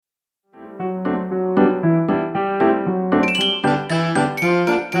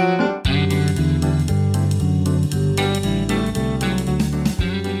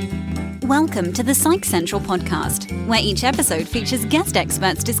Welcome to the Psych Central podcast, where each episode features guest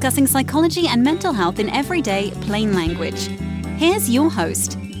experts discussing psychology and mental health in everyday, plain language. Here's your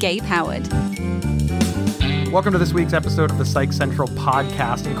host, Gabe Howard. Welcome to this week's episode of the Psych Central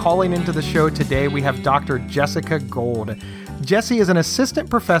podcast. And calling into the show today, we have Dr. Jessica Gold. Jessie is an assistant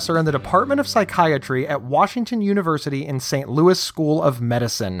professor in the Department of Psychiatry at Washington University in St. Louis School of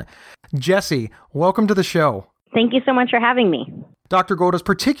Medicine. Jessie, welcome to the show. Thank you so much for having me. Dr. Gold is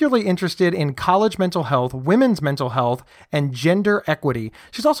particularly interested in college mental health, women's mental health, and gender equity.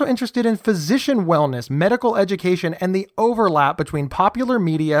 She's also interested in physician wellness, medical education, and the overlap between popular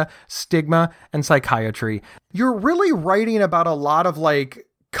media, stigma, and psychiatry. You're really writing about a lot of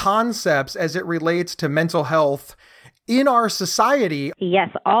concepts as it relates to mental health in our society.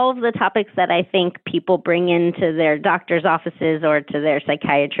 Yes, all of the topics that I think people bring into their doctor's offices or to their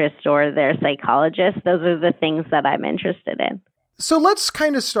psychiatrist or their psychologist, those are the things that I'm interested in. So let's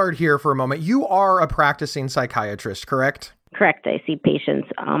kind of start here for a moment. You are a practicing psychiatrist, correct? Correct. I see patients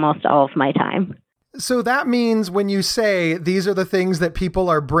almost all of my time. So that means when you say these are the things that people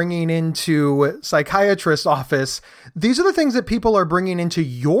are bringing into psychiatrist's office, these are the things that people are bringing into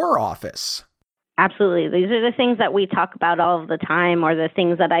your office. Absolutely. These are the things that we talk about all of the time, or the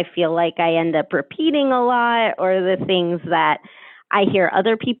things that I feel like I end up repeating a lot, or the things that I hear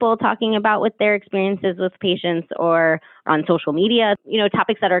other people talking about with their experiences with patients or on social media,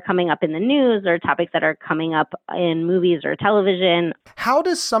 topics that are coming up in the news or topics that are coming up in movies or television. How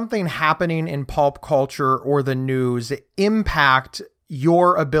does something happening in pulp culture or the news impact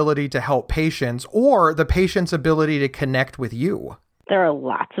your ability to help patients or the patient's ability to connect with you? There are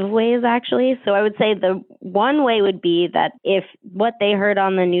lots of ways, actually. So I would say the one way would be that if what they heard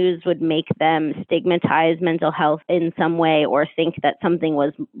on the news would make them stigmatize mental health in some way or think that something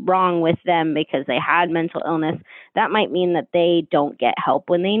was wrong with them because they had mental illness, that might mean that they don't get help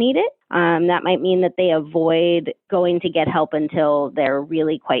when they need it. That might mean that they avoid going to get help until they're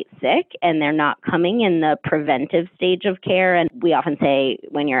really quite sick and they're not coming in the preventive stage of care. And we often say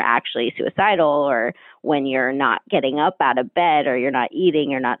when you're actually suicidal or when you're not getting up out of bed or you're not eating,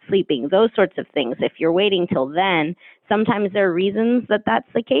 you're not sleeping, those sorts of things. If you're waiting till then, sometimes there are reasons that that's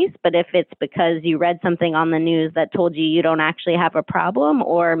the case. But if it's because you read something on the news that told you you don't actually have a problem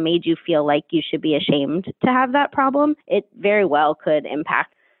or made you feel like you should be ashamed to have that problem, it very well could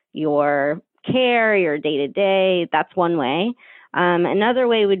impact your care, your day-to-day. That's one way. Another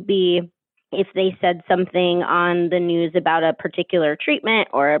way would be if they said something on the news about a particular treatment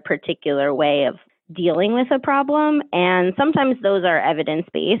or a particular way of dealing with a problem. And sometimes those are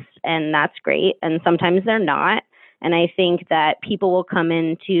evidence-based, and that's great. And sometimes they're not. And I think that people will come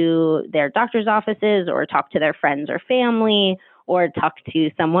into their doctor's offices or talk to their friends or family or talk to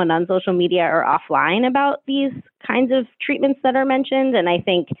someone on social media or offline about these kinds of treatments that are mentioned. And I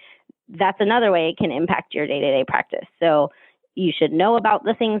think that's another way it can impact your day-to-day practice. So you should know about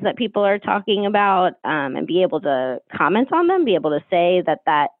the things that people are talking about and be able to comment on them, be able to say that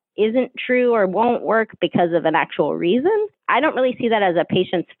that isn't true or won't work because of an actual reason. I don't really see that as a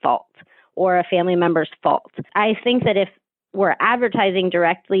patient's fault or a family member's fault. I think that if we're advertising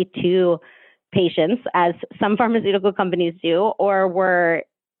directly to patients, as some pharmaceutical companies do, or we're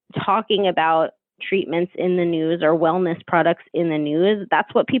talking about treatments in the news or wellness products in the news,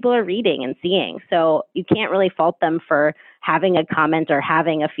 that's what people are reading and seeing. So you can't really fault them for having a comment or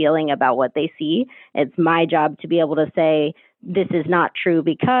having a feeling about what they see. It's my job to be able to say, this is not true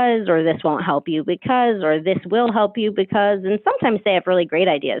because, or this won't help you because, or this will help you because, and sometimes they have really great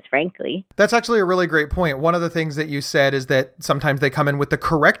ideas, frankly. That's actually a really great point. One of the things that you said is that sometimes they come in with the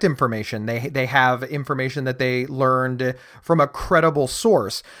correct information. They have information that they learned from a credible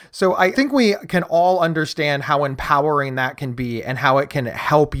source. So I think we can all understand how empowering that can be and how it can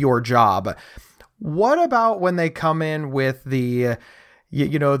help your job. What about when they come in with the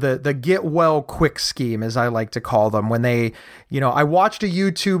get well quick scheme, as I like to call them, when they, I watched a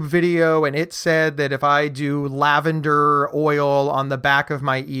YouTube video and it said that if I do lavender oil on the back of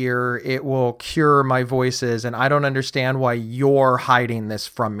my ear, it will cure my voices. And I don't understand why you're hiding this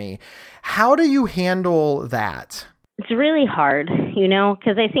from me. How do you handle that? It's really hard,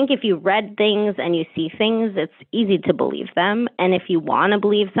 because I think if you read things and you see things, it's easy to believe them. And if you want to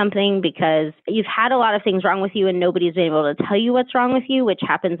believe something because you've had a lot of things wrong with you and nobody's been able to tell you what's wrong with you, which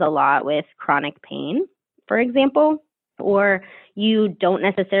happens a lot with chronic pain, for example, or you don't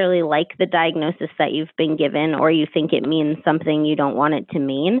necessarily like the diagnosis that you've been given, or you think it means something you don't want it to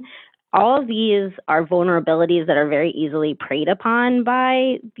mean, all of these are vulnerabilities that are very easily preyed upon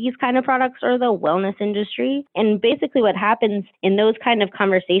by these kind of products or the wellness industry. And basically what happens in those kind of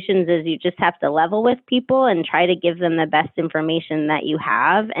conversations is you just have to level with people and try to give them the best information that you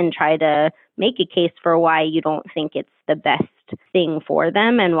have and try to make a case for why you don't think it's the best thing for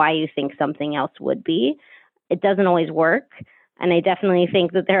them and why you think something else would be. It doesn't always work. And I definitely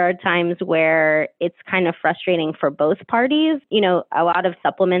think that there are times where it's kind of frustrating for both parties. You know, a lot of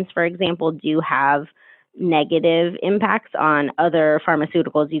supplements, for example, do have negative impacts on other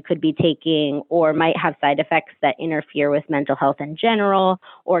pharmaceuticals you could be taking, or might have side effects that interfere with mental health in general,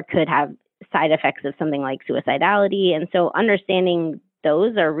 or could have side effects of something like suicidality. And so understanding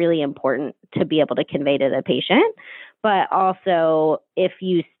those are really important to be able to convey to the patient. But also, if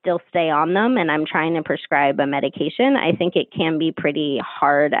you still stay on them and I'm trying to prescribe a medication, I think it can be pretty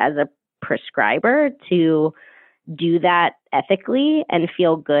hard as a prescriber to do that ethically and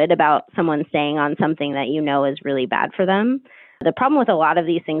feel good about someone staying on something that you know is really bad for them. The problem with a lot of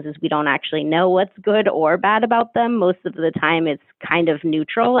these things is we don't actually know what's good or bad about them. Most of the time it's kind of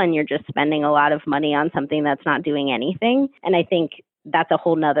neutral and you're just spending a lot of money on something that's not doing anything. And I think that's a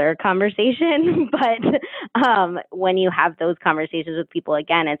whole nother conversation. But when you have those conversations with people,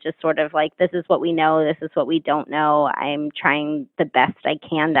 again, it's just sort of like, this is what we know. This is what we don't know. I'm trying the best I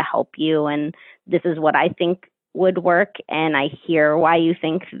can to help you. And this is what I think would work. And I hear why you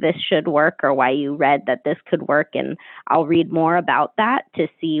think this should work or why you read that this could work. And I'll read more about that to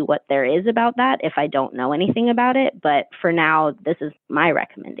see what there is about that if I don't know anything about it. But for now, this is my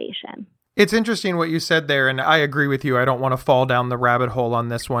recommendation. It's interesting what you said there, and I agree with you. I don't want to fall down the rabbit hole on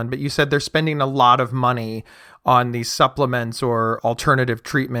this one, but you said they're spending a lot of money on these supplements or alternative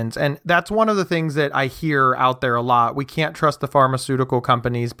treatments. And that's one of the things that I hear out there a lot. We can't trust the pharmaceutical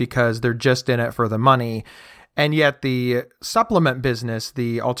companies because they're just in it for the money. And yet the supplement business,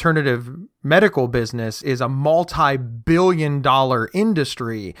 the alternative medical business, is a multi-billion-dollar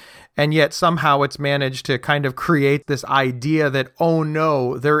industry. And yet somehow it's managed to kind of create this idea that, oh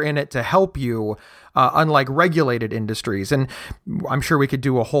no, they're in it to help you, unlike regulated industries. And I'm sure we could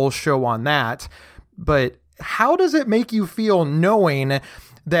do a whole show on that. But how does it make you feel knowing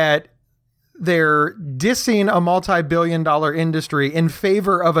that they're dissing a multi-billion-dollar industry in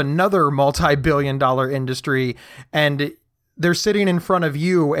favor of another multi-billion-dollar industry, and they're sitting in front of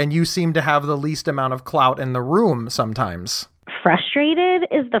you and you seem to have the least amount of clout in the room sometimes? Frustrated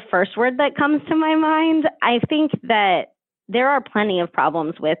is the first word that comes to my mind. I think that there are plenty of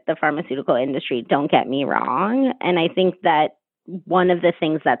problems with the pharmaceutical industry, don't get me wrong. And I think that one of the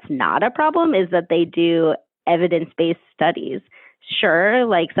things that's not a problem is that they do evidence-based studies. Sure,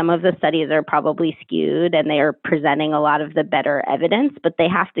 like some of the studies are probably skewed and they are presenting a lot of the better evidence, but they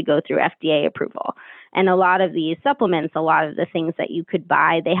have to go through FDA approval. And a lot of these supplements, a lot of the things that you could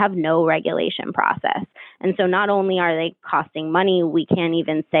buy, they have no regulation process. And so not only are they costing money, we can't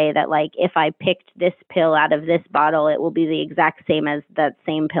even say that, like, if I picked this pill out of this bottle, it will be the exact same as that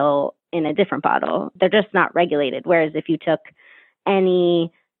same pill in a different bottle. They're just not regulated. Whereas if you took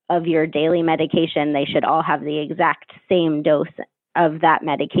any of your daily medication, they should all have the exact same dose of that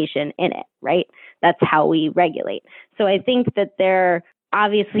medication in it, right? That's how we regulate. So I think that there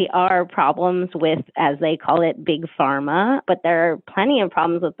obviously are problems with, as they call it, big pharma, but there are plenty of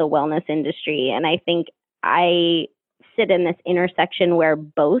problems with the wellness industry. And I think I sit in this intersection where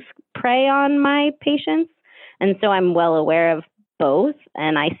both prey on my patients. And so I'm well aware of both.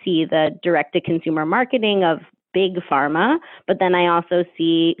 And I see the direct-to-consumer marketing of big pharma, but then I also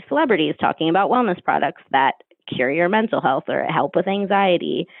see celebrities talking about wellness products that cure your mental health or help with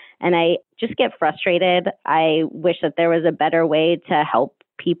anxiety. And I just get frustrated. I wish that there was a better way to help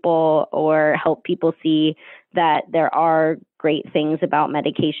people or help people see that there are great things about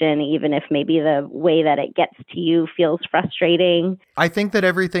medication, even if maybe the way that it gets to you feels frustrating. I think that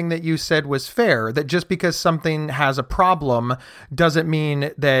everything that you said was fair, that just because something has a problem doesn't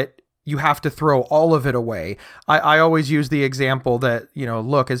mean that you have to throw all of it away. I always use the example that,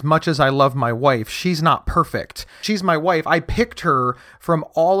 look, as much as I love my wife, she's not perfect. She's my wife. I picked her from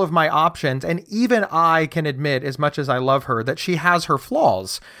all of my options. And even I can admit, as much as I love her, that she has her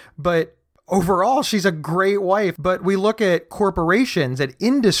flaws. But overall, she's a great wife. But we look at corporations, at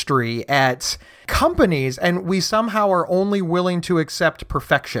industry, at companies, and we somehow are only willing to accept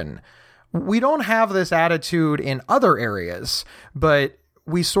perfection. We don't have this attitude in other areas, but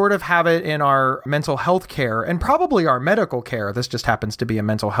we sort of have it in our mental health care and probably our medical care. This just happens to be a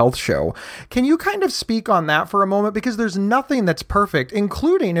mental health show. Can you kind of speak on that for a moment? Because there's nothing that's perfect,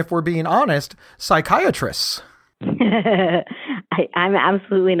 including, if we're being honest, psychiatrists. I'm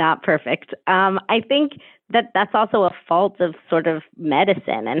absolutely not perfect. I think that's also a fault of sort of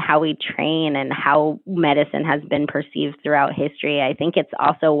medicine and how we train and how medicine has been perceived throughout history. I think it's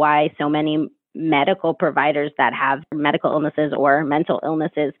also why so many medical providers that have medical illnesses or mental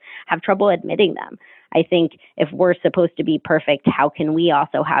illnesses have trouble admitting them. I think if we're supposed to be perfect, how can we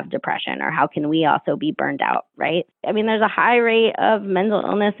also have depression, or how can we also be burned out, right? I mean, there's a high rate of mental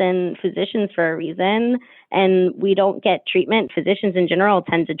illness in physicians for a reason, and we don't get treatment. Physicians in general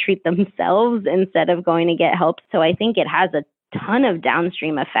tend to treat themselves instead of going to get help. So I think it has a ton of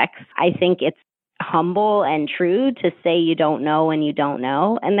downstream effects. I think it's humble and true to say you don't know when you don't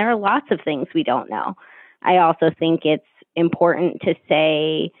know. And there are lots of things we don't know. I also think it's important to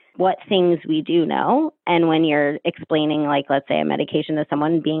say what things we do know. And when you're explaining, like, let's say a medication to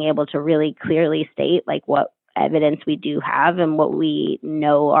someone, being able to really clearly state like what evidence we do have and what we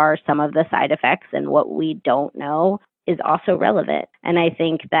know are some of the side effects and what we don't know is also relevant. And I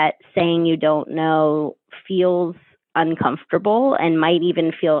think that saying you don't know feels uncomfortable and might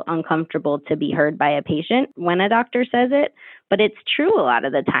even feel uncomfortable to be heard by a patient when a doctor says it. But it's true a lot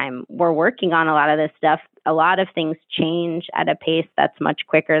of the time. We're working on a lot of this stuff. A lot of things change at a pace that's much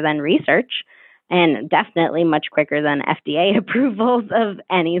quicker than research, and definitely much quicker than FDA approvals of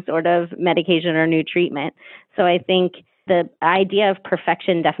any sort of medication or new treatment. So I think the idea of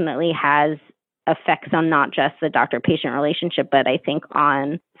perfection definitely has effects on not just the doctor-patient relationship, but I think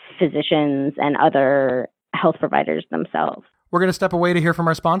on physicians and other health providers themselves. We're going to step away to hear from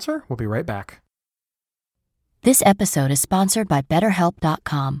our sponsor. We'll be right back. This episode is sponsored by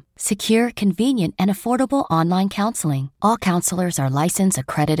BetterHelp.com. Secure, convenient, and affordable online counseling. All counselors are licensed,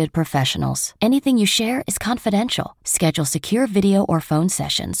 accredited professionals. Anything you share is confidential. Schedule secure video or phone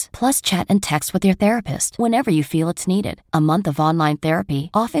sessions, plus chat and text with your therapist whenever you feel it's needed. A month of online therapy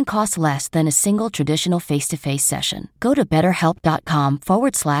often costs less than a single traditional face-to-face session. Go to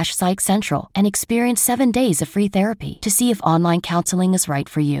BetterHelp.com/Psych Central and experience 7 days of free therapy to see if online counseling is right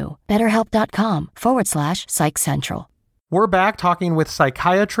for you. BetterHelp.com/Psych Central. We're back talking with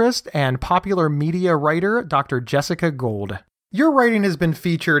psychiatrist and popular media writer, Dr. Jessica Gold. Your writing has been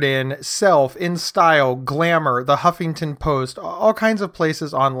featured in Self, In Style, Glamour, The Huffington Post, all kinds of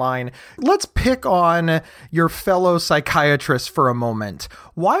places online. Let's pick on your fellow psychiatrists for a moment.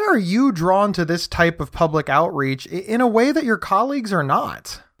 Why are you drawn to this type of public outreach in a way that your colleagues are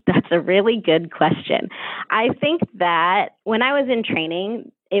not? That's a really good question. I think that when I was in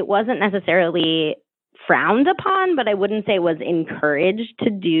training, it wasn't necessarily frowned upon, but I wouldn't say was encouraged to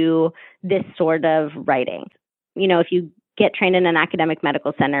do this sort of writing. You know, if you get trained in an academic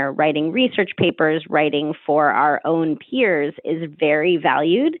medical center, writing research papers, writing for our own peers is very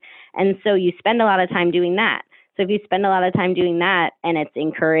valued. And so you spend a lot of time doing that. So if you spend a lot of time doing that and it's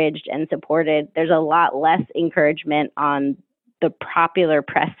encouraged and supported, there's a lot less encouragement on the popular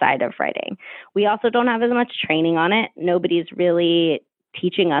press side of writing. We also don't have as much training on it. Nobody's really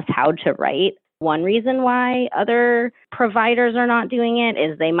teaching us how to write. One reason why other providers are not doing it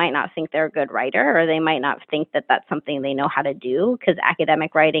is they might not think they're a good writer, or they might not think that that's something they know how to do, because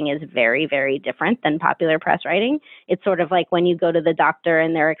academic writing is very, very different than popular press writing. It's sort of like when you go to the doctor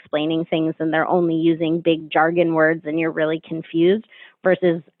and they're explaining things and they're only using big jargon words and you're really confused,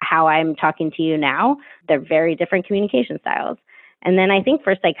 versus how I'm talking to you now. They're very different communication styles. And then I think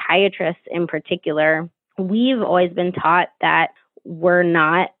for psychiatrists in particular, we've always been taught that we're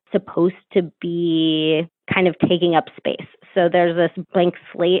not supposed to be kind of taking up space. So there's this blank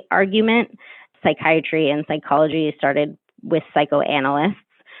slate argument. Psychiatry and psychology started with psychoanalysts,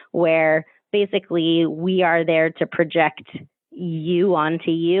 where basically we are there to project you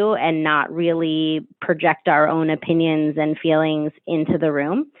onto you and not really project our own opinions and feelings into the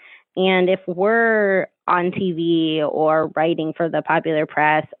room. And if we're on TV or writing for the popular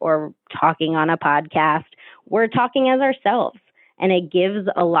press or talking on a podcast, we're talking as ourselves. And it gives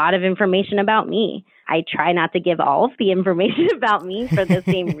a lot of information about me. I try not to give all of the information about me for the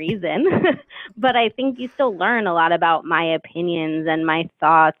same reason, but I think you still learn a lot about my opinions and my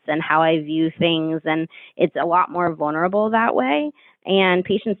thoughts and how I view things. And it's a lot more vulnerable that way. And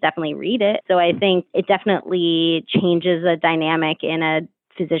patients definitely read it. So I think it definitely changes the dynamic in a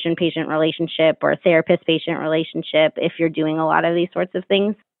physician-patient relationship or a therapist-patient relationship if you're doing a lot of these sorts of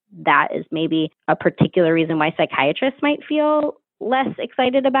things. That is maybe a particular reason why psychiatrists might feel less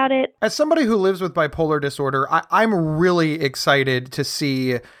excited about it. As somebody who lives with bipolar disorder, I'm really excited to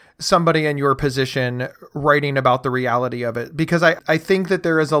see somebody in your position writing about the reality of it, because I think that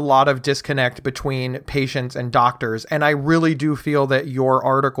there is a lot of disconnect between patients and doctors. And I really do feel that your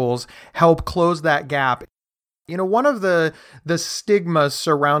articles help close that gap. One of the stigmas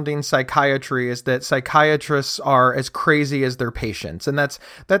surrounding psychiatry is that psychiatrists are as crazy as their patients. And that's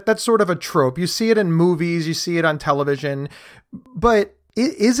sort of a trope. You see it in movies, you see it on television, but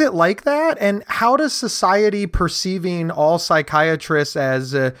is it like that? And how does society perceiving all psychiatrists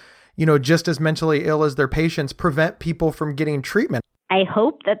as, just as mentally ill as their patients prevent people from getting treatment? I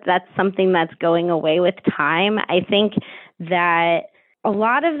hope that that's something that's going away with time. I think that a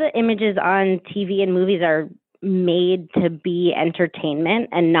lot of the images on TV and movies are made to be entertainment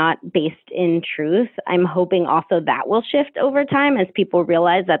and not based in truth. I'm hoping also that will shift over time as people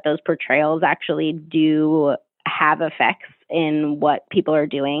realize that those portrayals actually do have effects in what people are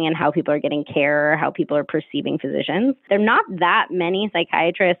doing and how people are getting care, how people are perceiving physicians. There are not that many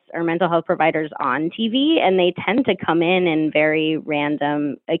psychiatrists or mental health providers on TV, and they tend to come in very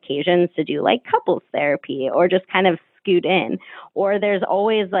random occasions to do like couples therapy or just kind of scoot in. Or there's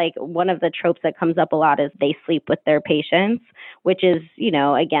always like one of the tropes that comes up a lot is they sleep with their patients, which is,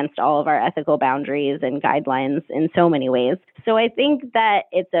 against all of our ethical boundaries and guidelines in so many ways. So I think that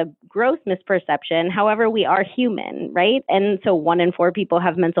it's a gross misperception. However, we are human, right? And so 1 in 4 people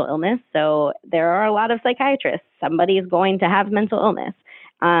have mental illness. So there are a lot of psychiatrists. Somebody is going to have mental illness.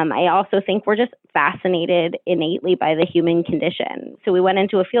 I also think we're just fascinated innately by the human condition. So we went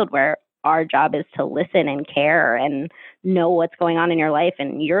into a field where our job is to listen and care and know what's going on in your life,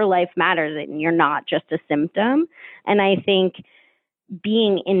 and your life matters and you're not just a symptom. And I think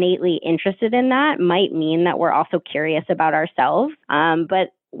being innately interested in that might mean that we're also curious about ourselves.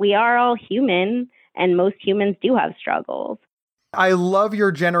 But we are all human, and most humans do have struggles. I love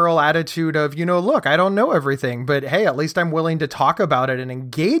your general attitude of, look, I don't know everything, but hey, at least I'm willing to talk about it and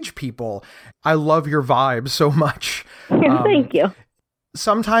engage people. I love your vibe so much. Thank you.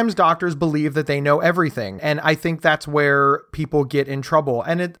 Sometimes doctors believe that they know everything, and I think that's where people get in trouble.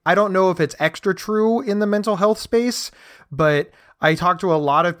 And I don't know if it's extra true in the mental health space, but I talk to a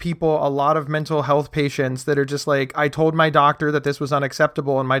lot of people, a lot of mental health patients that are just like, I told my doctor that this was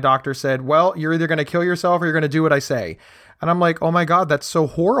unacceptable, and my doctor said, well, you're either going to kill yourself or you're going to do what I say. And I'm like, oh my God, that's so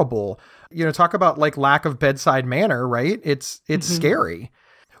horrible. Talk about like lack of bedside manner, right? It's scary.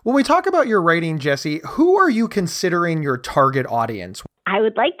 When we talk about your writing, Jessie, who are you considering your target audience? I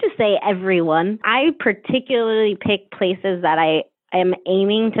would like to say everyone. I particularly pick places that I am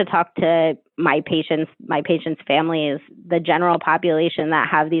aiming to talk to my patients' families, the general population that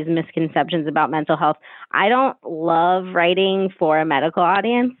have these misconceptions about mental health. I don't love writing for a medical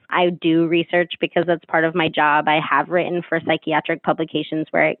audience. I do research because that's part of my job. I have written for psychiatric publications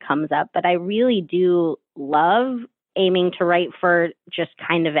where it comes up, but I really do love aiming to write for just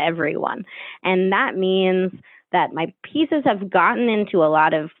kind of everyone. And that means that my pieces have gotten into a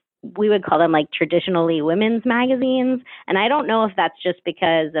lot of, we would call them like traditionally women's magazines. And I don't know if that's just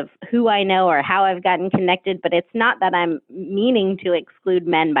because of who I know or how I've gotten connected, but it's not that I'm meaning to exclude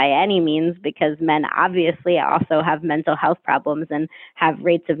men by any means, because men obviously also have mental health problems and have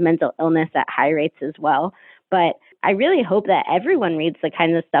rates of mental illness at high rates as well. But I really hope that everyone reads the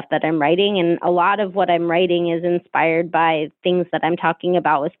kind of stuff that I'm writing. And a lot of what I'm writing is inspired by things that I'm talking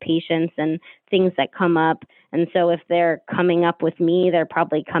about with patients and things that come up. And so if they're coming up with me, they're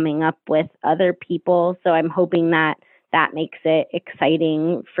probably coming up with other people. So I'm hoping that that makes it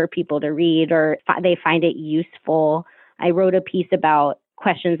exciting for people to read, or they find it useful. I wrote a piece about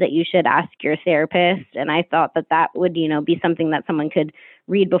questions that you should ask your therapist. And I thought that that would, be something that someone could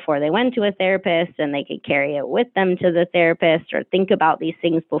read before they went to a therapist, and they could carry it with them to the therapist or think about these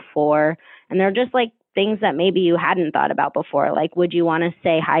things before. And they're just like things that maybe you hadn't thought about before. Like, would you want to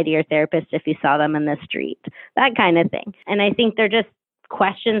say hi to your therapist if you saw them in the street? That kind of thing. And I think they're just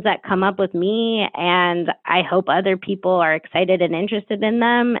questions that come up with me, and I hope other people are excited and interested in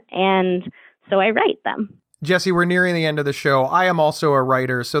them. And so I write them. Jessie, we're nearing the end of the show. I am also a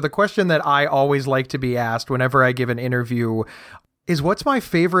writer. So the question that I always like to be asked whenever I give an interview is, what's my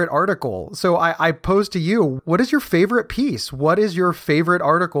favorite article? So I pose to you, what is your favorite piece? What is your favorite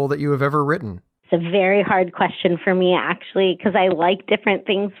article that you have ever written? It's a very hard question for me, actually, because I like different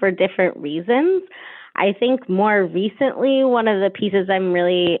things for different reasons. I think more recently, one of the pieces I'm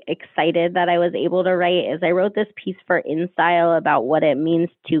really excited that I was able to write is I wrote this piece for InStyle about what it means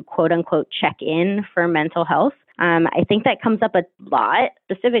to quote unquote check in for mental health. I think that comes up a lot,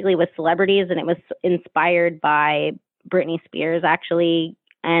 specifically with celebrities, and it was inspired by Britney Spears, actually,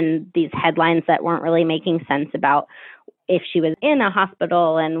 and these headlines that weren't really making sense about if she was in a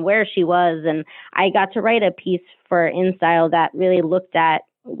hospital and where she was. And I got to write a piece for InStyle that really looked at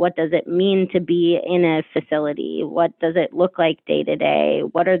What does it mean to be in a facility? What does it look like day to day?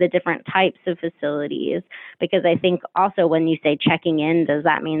 What are the different types of facilities? Because I think also when you say checking in, does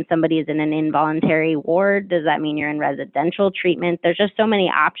that mean somebody is in an involuntary ward? Does that mean you're in residential treatment? There's just so many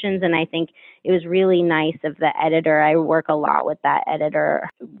options. And I think it was really nice of the editor. I work a lot with that editor,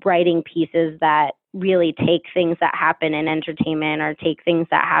 writing pieces that really take things that happen in entertainment or take things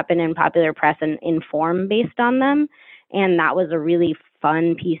that happen in popular press and inform based on them. And that was a really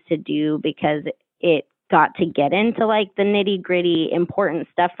fun piece to do because it got to get into like the nitty gritty important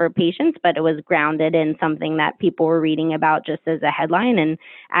stuff for patients, but it was grounded in something that people were reading about just as a headline, and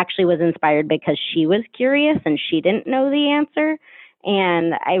actually was inspired because she was curious and she didn't know the answer.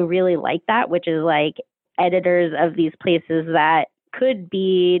 And I really like that, which is like editors of these places that could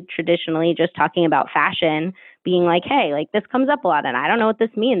be traditionally just talking about fashion, being like, hey, like this comes up a lot and I don't know what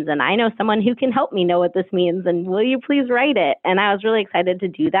this means. And I know someone who can help me know what this means. And will you please write it? And I was really excited to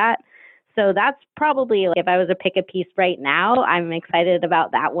do that. So that's probably, like, if I was to pick a piece right now, I'm excited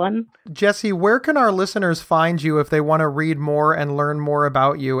about that one. Jessie, where can our listeners find you if they want to read more and learn more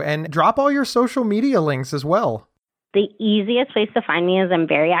about you? And drop all your social media links as well. The easiest place to find me is I'm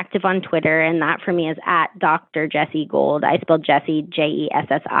very active on Twitter, and that for me is at Dr. Jessie Gold. I spelled Jessie, Jessi,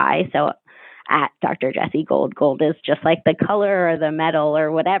 so at Dr. Jessie Gold. Gold is just like the color or the metal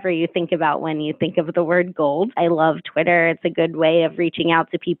or whatever you think about when you think of the word gold. I love Twitter. It's a good way of reaching out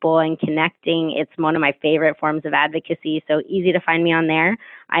to people and connecting. It's one of my favorite forms of advocacy, so easy to find me on there.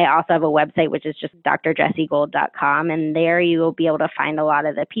 I also have a website, which is just drjessiegold.com, and there you will be able to find a lot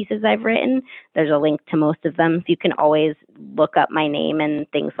of the pieces I've written. There's a link to most of them, so you can always look up my name in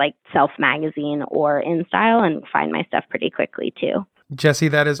things like Self Magazine or InStyle and find my stuff pretty quickly too. Jessie,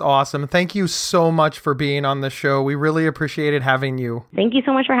 that is awesome. Thank you so much for being on the show. We really appreciated having you. Thank you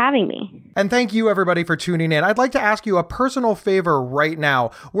so much for having me. And thank you, everybody, for tuning in. I'd like to ask you a personal favor right now.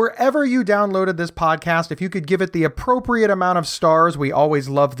 Wherever you downloaded this podcast, if you could give it the appropriate amount of stars, we always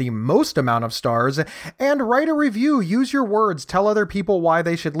love the most amount of stars, and write a review. Use your words. Tell other people why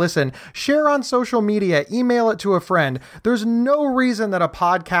they should listen. Share on social media. Email it to a friend. There's no reason that a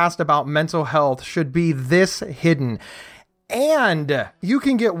podcast about mental health should be this hidden. And you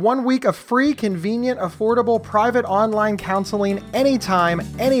can get 1 week of free, convenient, affordable, private online counseling anytime,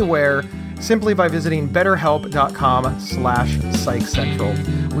 anywhere, simply by visiting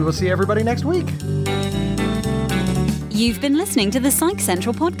betterhelp.com/psychcentral. We will see everybody next week. You've been listening to the Psych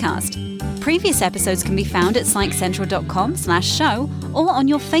Central podcast. Previous episodes can be found at psychcentral.com/show or on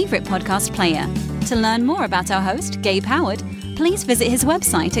your favorite podcast player. To learn more about our host, Gabe Howard, please visit his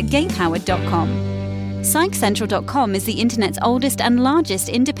website at gabehoward.com. PsychCentral.com is the internet's oldest and largest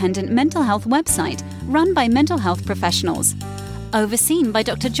independent mental health website run by mental health professionals. Overseen by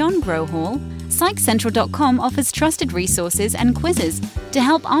Dr. John Grohall, PsychCentral.com offers trusted resources and quizzes to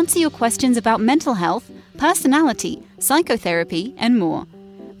help answer your questions about mental health, personality, psychotherapy, and more.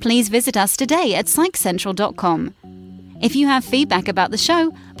 Please visit us today at PsychCentral.com. If you have feedback about the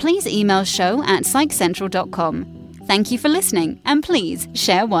show, please email show@psychcentral.com. Thank you for listening, and please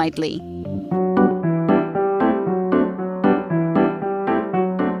share widely.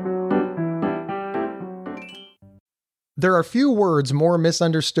 There are few words more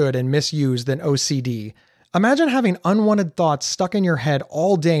misunderstood and misused than OCD. Imagine having unwanted thoughts stuck in your head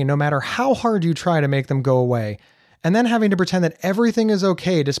all day, no matter how hard you try to make them go away, and then having to pretend that everything is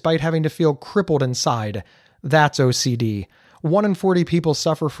okay despite having to feel crippled inside. That's OCD. 1 in 40 people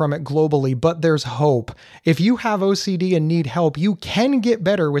suffer from it globally, but there's hope. If you have OCD and need help, you can get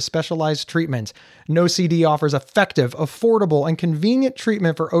better with specialized treatment. NoCD offers effective, affordable, and convenient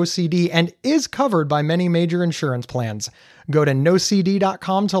treatment for OCD and is covered by many major insurance plans. Go to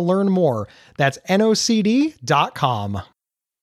nocd.com to learn more. That's nocd.com.